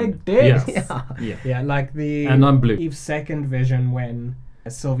cock on. Big dicks. Yeah. Like the And I'm blue. Eve's second vision when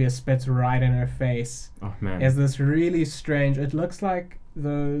Sylvia spits right in her face. Oh man. Is this really strange? It looks like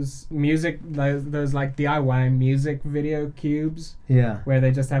those those like DIY music video cubes. Yeah. Where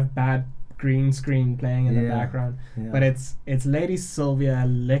they just have bad green screen playing in the background. Yeah. But it's Lady Sylvia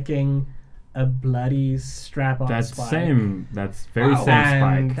licking a bloody strap-on spike. That's very Wow. same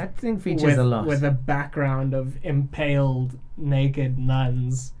And spike. That thing features with, a lot. with a background of impaled naked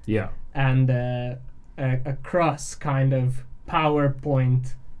nuns Yeah. and a cross kind of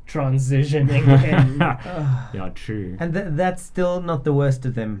PowerPoint transitioning in. Yeah, true. And that's still not the worst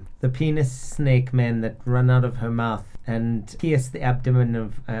of them. The penis snake men that run out of her mouth and pierce the abdomen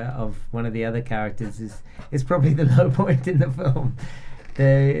of one of the other characters is probably the low point in the film.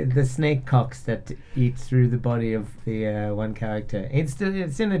 The snake cocks that eat through the body of the one character. It's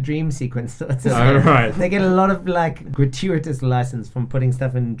in a dream sequence. So it's Right. They get a lot of like gratuitous license from putting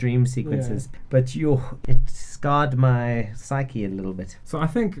stuff in dream sequences. But it scarred my psyche a little bit. So I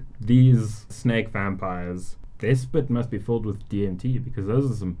think these snake vampires, their spit must be filled with DMT because those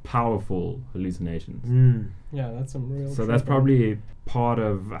are some powerful hallucinations. Yeah, that's some real. So that's tripping. probably part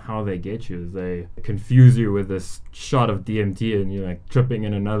of how they get you is they confuse you with this shot of DMT and you're like tripping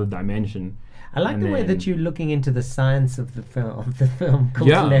in another dimension. I like And the way then- that you're looking into the science of the film called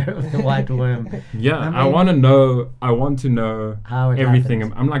Yeah. Lair of the White Worm. Yeah, I I want to know How it everything.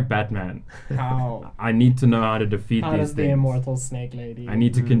 happens. I'm like Batman. How? I need to know how to defeat How these does the things. immortal snake lady? I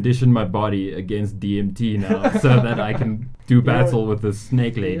need to condition my body against DMT now so that I can do battle with the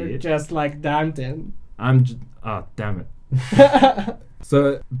snake You're lady. just like Danton. Oh, damn it.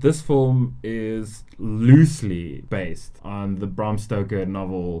 So this film is loosely based on the Bram Stoker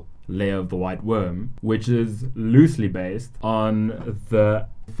novel Lair of the White Worm, which is loosely based on the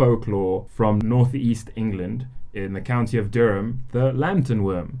folklore from northeast England in the county of Durham, the Lambton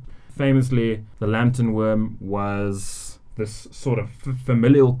Worm. Famously, the Lambton Worm was this sort of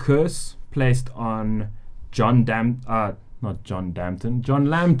familial curse placed on John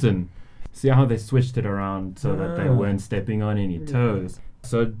Lambton. See how they switched it around so that they Ah. weren't stepping on any toes.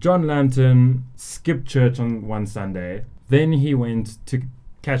 So John Lambton skipped church on one Sunday. Then he went to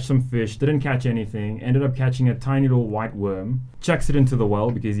catch some fish, didn't catch anything, ended up catching a tiny little white worm, chucks it into the well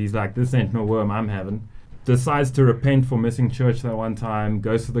because he's like, this ain't no worm I'm having. Decides to repent for missing church that one time,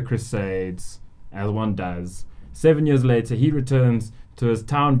 goes to the Crusades, as one does. 7 years later, he returns to his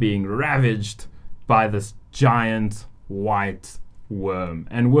town being ravaged by this giant white worm.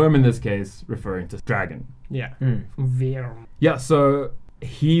 And worm in this case referring to dragon. Yeah. Mm. Virm. Yeah, so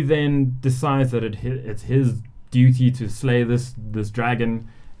he then decides that it's his duty to slay this dragon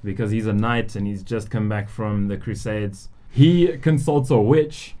because he's a knight and he's just come back from the Crusades. He consults a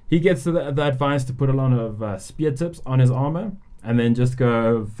witch. He gets the advice to put a lot of spear tips on his armor and then just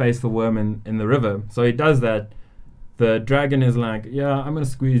go face the worm in the river. So he does that. The dragon is like, yeah, I'm going to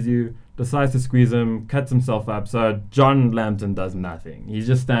squeeze you. Decides to squeeze him, cuts himself up. So John Lambton does nothing. He's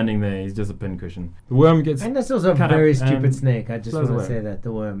just standing there. He's just a pincushion. The worm gets... And that's also a cut very up stupid and snake. I just flows want to away. say that,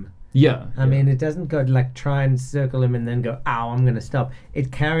 the worm. Yeah. I mean, it doesn't go like try and circle him and then go, ow, I'm going to stop.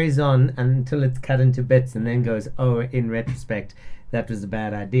 It carries on until it's cut into bits and then goes, oh, in retrospect, that was a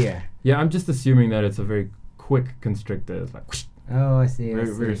bad idea. Yeah, I'm just assuming that it's a very quick constrictor. It's like... whoosh, Oh, I see.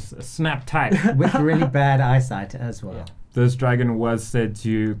 very snap tight. With really bad eyesight as well. This dragon was said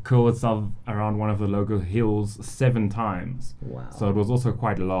to curl itself around one of the local hills 7 times. Wow. So it was also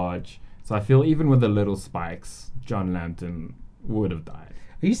quite large. So I feel even with the little spikes, John Lambton would have died.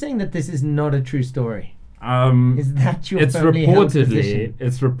 Are you saying that this is not a true story? Um, Is that your it's firmly held position?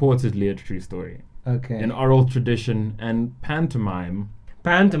 reportedly a true story. Okay. In oral tradition and pantomime.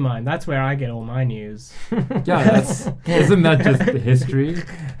 Pantomime. That's where I get all my news. Yeah, isn't that just the history?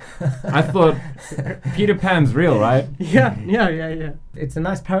 I thought Peter Pan's real, right? Yeah. It's a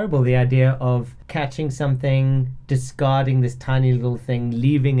nice parable, the idea of catching something, discarding this tiny little thing,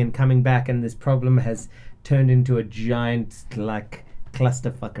 leaving and coming back, and this problem has turned into a giant, like,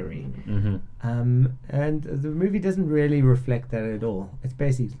 clusterfuckery. Mm-hmm. And the movie doesn't really reflect that at all. It's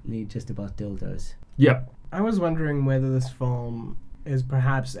basically just about dildos. Yeah. I was wondering whether this film is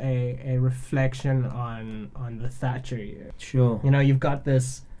perhaps a reflection on the Thatcher year. Sure. You know, you've got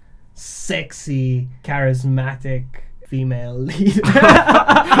this sexy, charismatic female lead.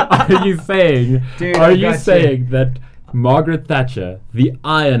 Are you saying? Dude, are I you got you. saying that Margaret Thatcher, the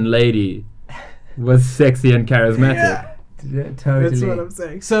Iron Lady, was sexy and charismatic? Totally. That's what I'm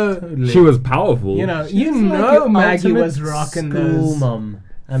saying. So, Totally. She was powerful. you know, She's you like know your Maggie ultimate was rocking school those mom.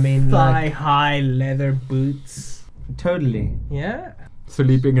 I mean, like, thigh-high leather boots. totally. Yeah,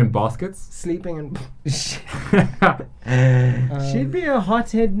 sleeping in baskets. sleeping in. She'd be a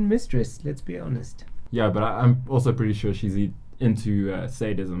hothead mistress, let's be honest. Yeah, but I'm also pretty sure she's into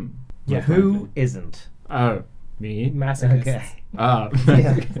sadism. Yeah, most who likely. isn't? Oh, me? Masochist. Okay. Ah,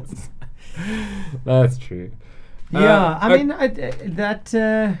 Yeah. that's true. Yeah, I mean,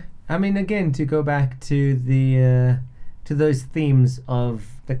 I mean, again, to go back to the to those themes of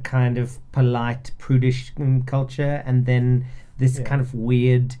the kind of polite, prudish culture, and then this kind of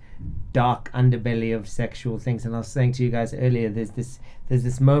weird, dark underbelly of sexual things. And I was saying to you guys earlier, there's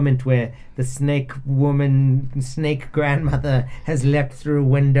this moment where the snake grandmother has leapt through a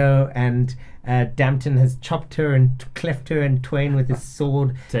window, and Dampton has chopped her and cleft her in twain with his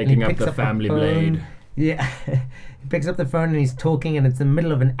sword. Taking up the family blade. Yeah. He picks up the phone and he's talking, and it's in the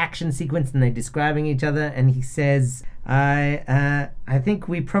middle of an action sequence, and they're describing each other, and he says, I think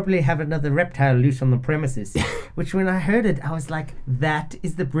we probably have another reptile loose on the premises. Which, when I heard it, I was like, that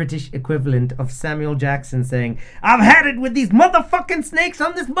is the British equivalent of Samuel Jackson saying, I've had it with these motherfucking snakes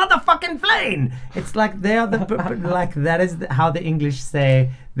on this motherfucking plane. It's like they are like that is how the English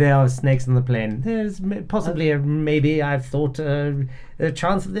say there are snakes on the plane. There's possibly maybe I've thought a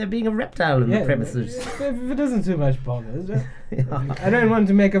chance of there being a reptile on the premises. If it isn't too much bother, I don't want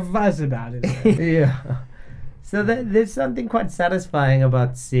to make a fuss about it. Yeah. So there's something quite satisfying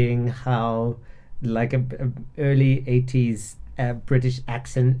about seeing how, like, a early 80s British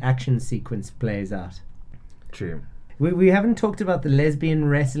action sequence plays out. True. We haven't talked about the lesbian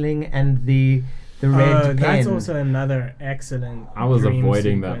wrestling and the red pen. That's also another excellent. I was dream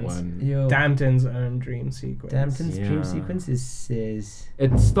avoiding sequence. that one. Yo, Dampton's own dream sequence. Dampton's dream Yeah. sequence is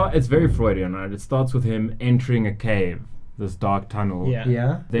It's very Freudian, right? It starts with him entering a cave, this dark tunnel.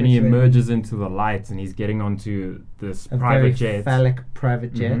 yeah, Then he Which emerges into the light, and he's getting onto this a private very jet. phallic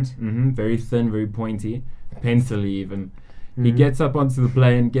private jet. Very thin, very pointy, pencil even. He Mhm. gets up onto the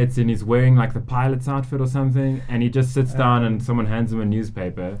plane, gets in, he's wearing like the pilot's outfit or something, and he just sits down and someone hands him a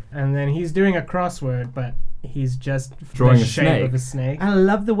newspaper. And then he's doing a crossword, but he's just Drawing the a shape snake. of a snake. I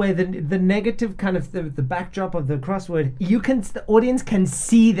love the way the negative kind of the backdrop of the crossword. The audience can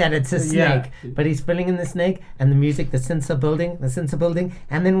see that it's a snake, Yeah. but he's filling in the snake, and the music, the synths are building,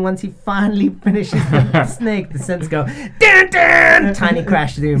 and then once he finally finishes the snake, the synths go dun dun, tiny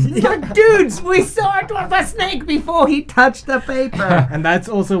crash zoom. It's like, dudes, we saw it was a snake before he touched the paper. And that's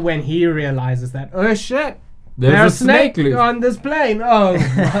also when he realizes that, oh shit, There's a snake loose. on this plane. Oh,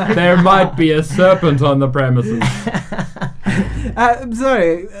 There might be a serpent on the premises. I'm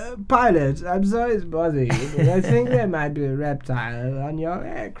sorry, pilot. I'm sorry to bother you, but I think there might be a reptile on your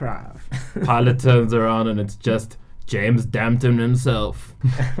aircraft. Pilot turns around and it's just James Dampton himself.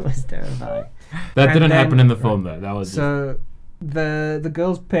 It was terrifying. That And didn't then- happen in the film though. That was just So the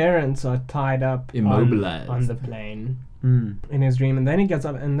girl's parents are tied up Immobilized. on the plane Mm. in his dream, and then he gets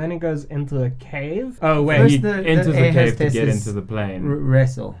up and then he goes into a cave. Oh when wait, he First the enters the air cave to hostesses get into the plane.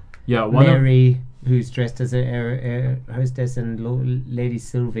 Wrestle. Yeah, one of Mary, who's dressed as a air hostess, and Lady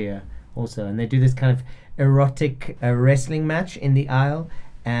Sylvia also, and they do this kind of erotic wrestling match in the aisle,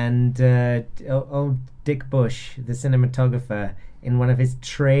 and old Dick Bush, the cinematographer, in one of his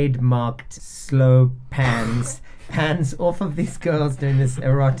trademarked slow pans off of these girls doing this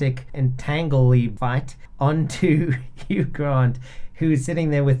erotic entangle-y fight onto Hugh Grant, who's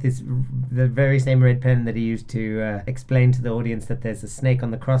sitting there with the very same red pen that he used to explain to the audience that there's a snake on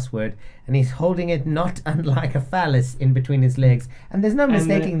the crossword, and he's holding it not unlike a phallus in between his legs. And there's no And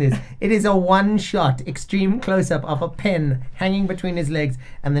mistaking this. It is a one-shot, extreme close-up of a pen hanging between his legs,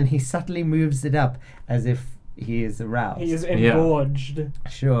 and then he subtly moves it up as if he is aroused. he is engorged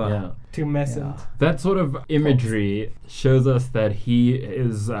Sure. yeah. to messant. Yeah. That sort of imagery shows us that he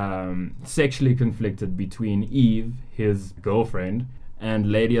is sexually conflicted between Eve, his girlfriend,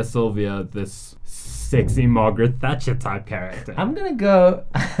 and Lady Sylvia, this sexy Margaret Thatcher type character. I'm gonna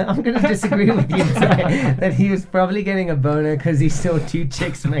disagree with you and say that he was probably getting a boner because he saw two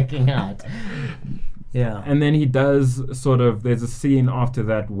chicks making out. Yeah. And then he does there's a scene after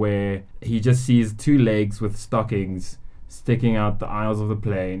that where he just sees two legs with stockings sticking out the aisles of the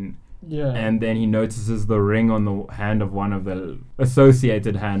plane. Yeah. And then he notices the ring on the hand of one of the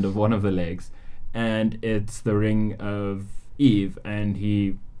associated hand of one of the legs. And it's the ring of Eve. And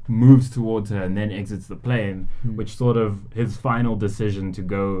he moves towards her and then exits the plane, which sort of his final decision to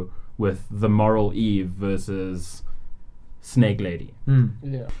go with the moral Eve versus Snake Lady.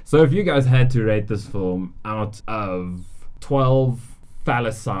 yeah. So if you guys had to rate this film out of 12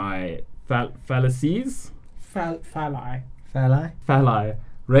 fallacies, Phalli. Phalli?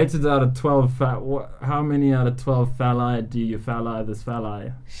 rated out of 12, how many out of 12 phalli do you phalli this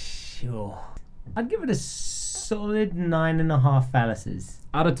phalli? Sure. I'd give it a solid 9.5 phalluses.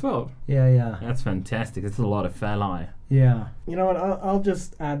 Out of 12. Yeah. That's fantastic. That's a lot of phalli. Yeah. You know what? I'll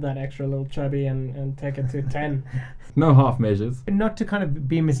just add that extra little chubby and take it to 10. No half measures. Not to kind of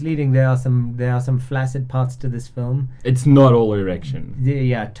be misleading, there are some flaccid parts to this film. It's not all erection.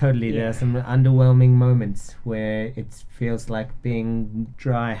 Yeah, totally. There Yeah. are some underwhelming moments where it feels like being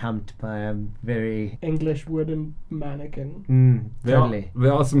dry humped by a very English wooden mannequin. totally.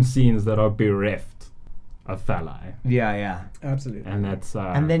 There are some scenes that are bereft of phalli. Yeah. Absolutely. And that's...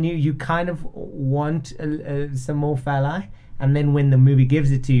 And then you kind of want some more phalli, and then when the movie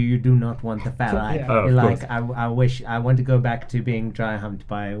gives it to you, you do not want the phalli. Yeah. Oh, You're of like, I want to go back to being dry humped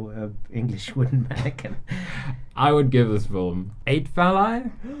by a English wooden mannequin. I would give this film 8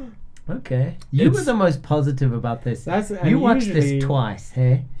 phalli. Okay. You were It's- the most positive about this. And You watched usually- this twice,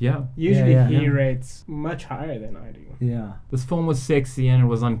 hey? Yeah. Usually Yeah. he rates much higher than I do. Yeah. This film was sexy and it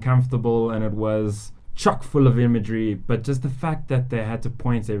was uncomfortable and it was chock full of imagery, but just the fact that they had to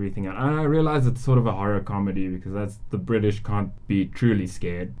point everything out. And I realize it's sort of a horror comedy because that's the British can't be truly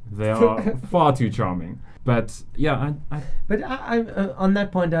scared. They are far too charming. But yeah, But I on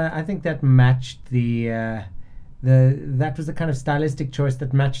that point, I think that matched that was the kind of stylistic choice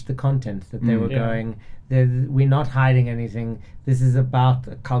that matched the content that they were Yeah. going. We're not hiding anything. This is about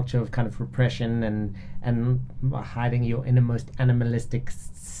a culture of kind of repression and hiding your innermost animalistic,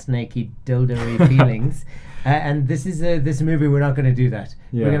 snaky, dildery feelings. And this movie, we're not going to do that.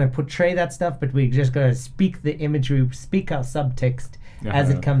 Yeah. We're going to portray that stuff, but we're just going to speak the imagery, speak our subtext as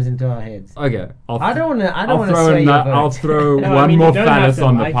Uh-huh. it comes into our heads. okay. I don't want to I'll sway throw, your vote. I'll throw No, I one mean, you more don't have phallus to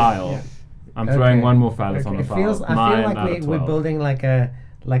on the like it, pile. yeah. I'm throwing Okay. one more phallus on the It pile. feels. I Nine feel out like of we're 12. building like a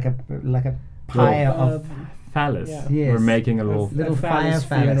pyre of phallus. Yeah. Yes. We're making a little. Little phallus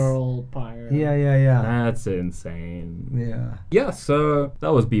fire phallus. funeral pyre. yeah. That's insane. Yeah. Yeah, so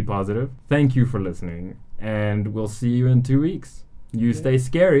that was Be Positive. Thank you for listening, and we'll see you in 2 weeks. You stay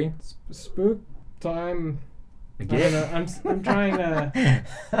scary. Spook time. I don't Again. know. I'm trying to.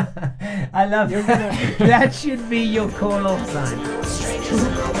 I love You're that. gonna- That should be your call-off sign.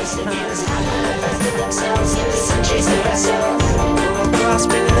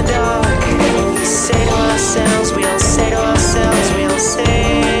 Grasping in the dark, we say to ourselves, we all say to ourselves, we all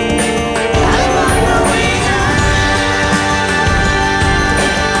say, I'm on my way out.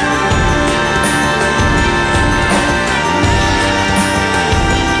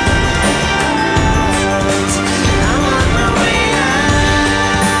 I'm on my way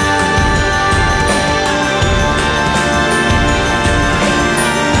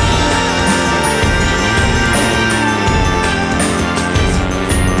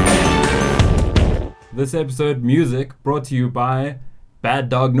This episode music brought to you by Bad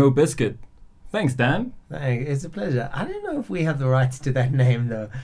Dog No Biscuit. Thanks, Dan. It's a pleasure. I don't know if we have the rights to that name, though.